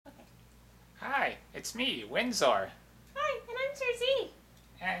It's me, Windzor. Hi, and I'm Sir Z.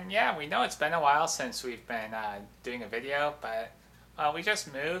 And yeah, we know it's been a while since we've been doing a video, but we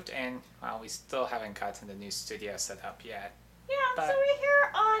just moved and we still haven't gotten the new studio set up yet. Yeah, But, so we're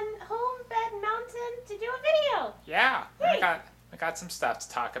here on Home Bed Mountain to do a video. Yeah, Hey. we got some stuff to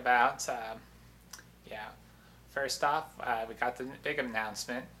talk about. Yeah, first off, we got the big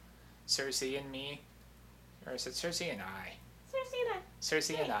announcement. Sir Z and me, or is it Sir Z and I? Sir Z and I. Sir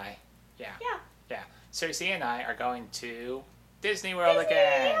Z Hey. and I, yeah. Yeah. Yeah, Sir Z and I are going to Disney World Disney,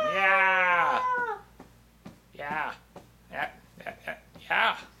 again. yeah. Yeah. Yeah.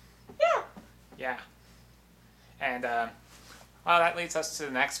 Yeah. Yeah. Yeah. And, well, that leads us to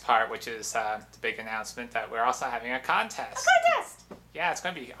the next part, which is the big announcement that we're also having a contest. A contest. Yeah, it's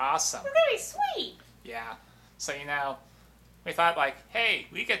going to be awesome. It's gonna be sweet. Yeah. So, we thought, like, hey,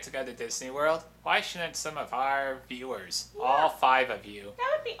 we get to go to Disney World. Why shouldn't some of our viewers, Yeah. all 5 of you,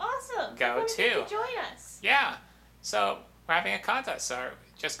 That would be awesome. Go Everyone too. get to join us. yeah. So, we're having a contest. So,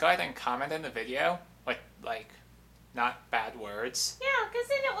 just go ahead and comment in the video with, like, not bad words. Yeah, because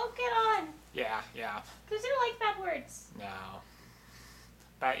then it won't get on. Yeah. Because they don't like bad words. No.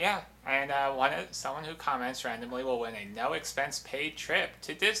 But yeah, and someone who comments randomly will win a no expense paid trip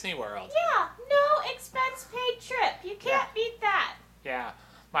to Disney World. Yeah, no expense paid trip. You can't beat that. Yeah.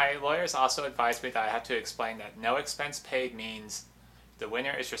 My lawyers also advised me that I have to explain that no expense paid means the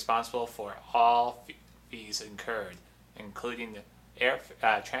winner is responsible for all fees incurred, including the air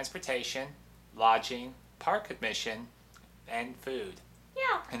transportation, lodging, park admission, and food,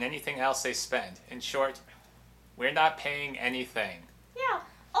 Yeah, and anything else they spend. In short, we're not paying anything. yeah.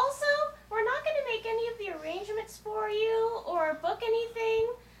 Also, we're not going to make any of the arrangements for you or book anything.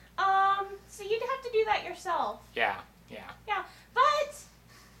 So you'd have to do that yourself. Yeah. Yeah, but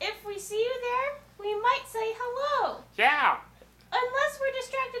if we see you there, we might say hello. Yeah! Unless we're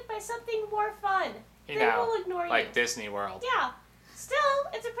distracted by something more fun. You Then know, we'll ignore like you. Disney World. Yeah. Still,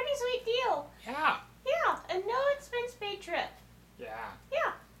 it's a pretty sweet deal. Yeah. Yeah, a no expense paid trip. Yeah.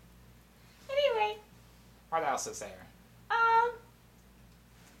 Yeah. Anyway, What else is there?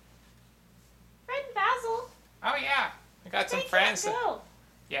 Fred and Basil. Oh yeah, we got some They friends. can't go.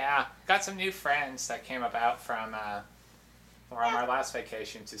 Yeah, got some new friends that came about from our last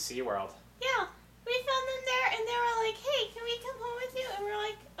vacation to SeaWorld. Yeah, we found them there, and they were like, "Hey, can we come home with you?" And we're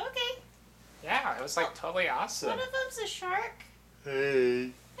like, "Okay." Yeah, it was like totally awesome. One of them's a shark, Hey.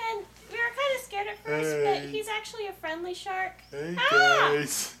 and we were kind of scared at first, but he's actually a friendly shark. Hey Ah!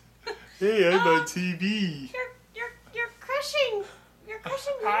 guys. Hey, I'm on TV. You're crushing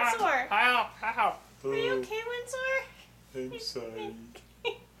Windsor. Ow. Are you okay, Windsor? I'm sorry.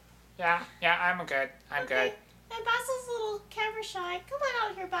 Yeah, I'm good. I'm Okay. good. And Basil's a little camera shy. Come on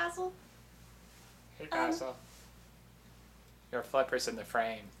out here, Basil. Hey, Basil. Your flipper's in the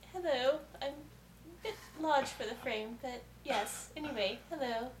frame. Hello. I'm a bit large for the frame, but yes. Anyway,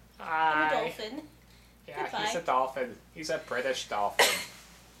 hello. Hi. I'm a dolphin. Yeah, Goodbye. he's a dolphin. He's a British dolphin.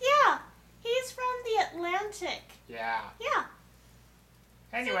 Yeah, he's from the Atlantic. Yeah. Yeah.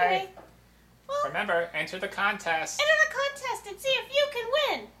 Anyway, Well, remember, enter the contest. enter the contest and see if you can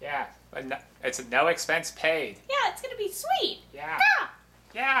win. Yeah, but it's a no expense paid. Yeah, it's gonna be sweet. Yeah. Yeah.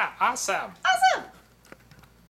 Yeah, awesome. Awesome.